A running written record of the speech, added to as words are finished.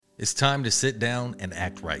It's time to sit down and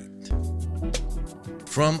act right.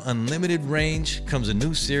 From Unlimited Range comes a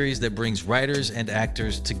new series that brings writers and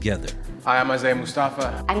actors together. Hi, I'm Isaiah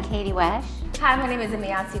Mustafa. I'm Katie Wesh. Hi, my name is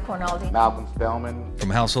Emiansi Cornaldi. Malcolm Spellman.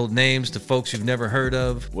 From household names to folks you've never heard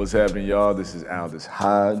of. What's happening, y'all? This is Aldous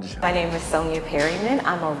Hodge. My name is Sonia Perryman.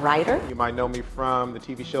 I'm a writer. You might know me from the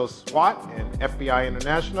TV show SWAT and FBI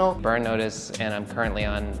International. Burn Notice, and I'm currently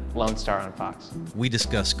on Lone Star on Fox. We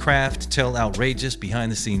discuss craft, tell outrageous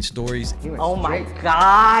behind-the-scenes stories. Oh my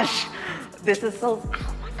gosh! This is so,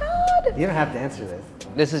 oh my God! You don't have to answer this.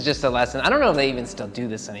 This is just a lesson. I don't know if they even still do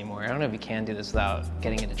this anymore. I don't know if you can do this without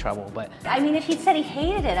getting into trouble, but. I mean, if he said he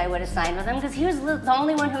hated it, I would have signed with him because he was the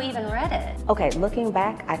only one who even read it. Okay, looking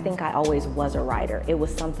back, I think I always was a writer. It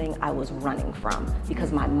was something I was running from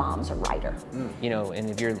because my mom's a writer. You know, and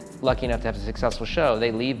if you're lucky enough to have a successful show,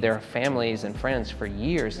 they leave their families and friends for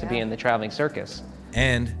years to be in the traveling circus.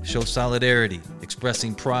 And show solidarity,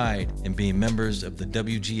 expressing pride in being members of the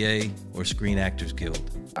WGA or Screen Actors Guild.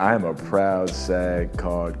 I am a proud SAG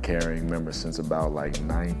card-carrying member since about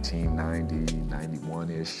 1990,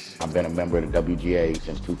 91-ish. I've been a member of the WGA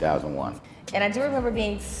since 2001. And I do remember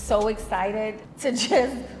being so excited to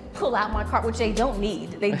just pull out my card, which they don't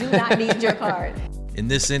need. They do not need your card. In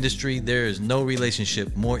this industry, there is no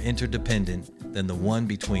relationship more interdependent than the one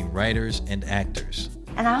between writers and actors.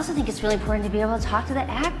 And I also think it's really important to be able to talk to the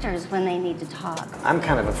actors when they need to talk. I'm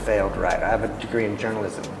kind of a failed writer. I have a degree in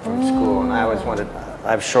journalism from school, and I always wanted,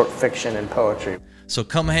 I have short fiction and poetry. So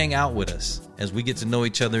come hang out with us as we get to know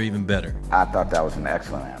each other even better. I thought that was an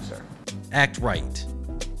excellent answer. Act Right.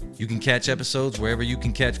 You can catch episodes wherever you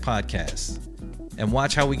can catch podcasts. And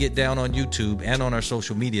watch how we get down on YouTube and on our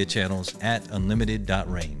social media channels at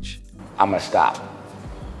unlimited.range. I'm gonna stop,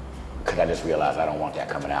 because I just realized I don't want that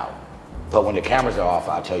coming out. But when the cameras are off,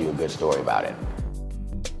 I'll tell you a good story about it.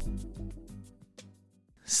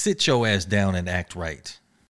 Sit your ass down and act right.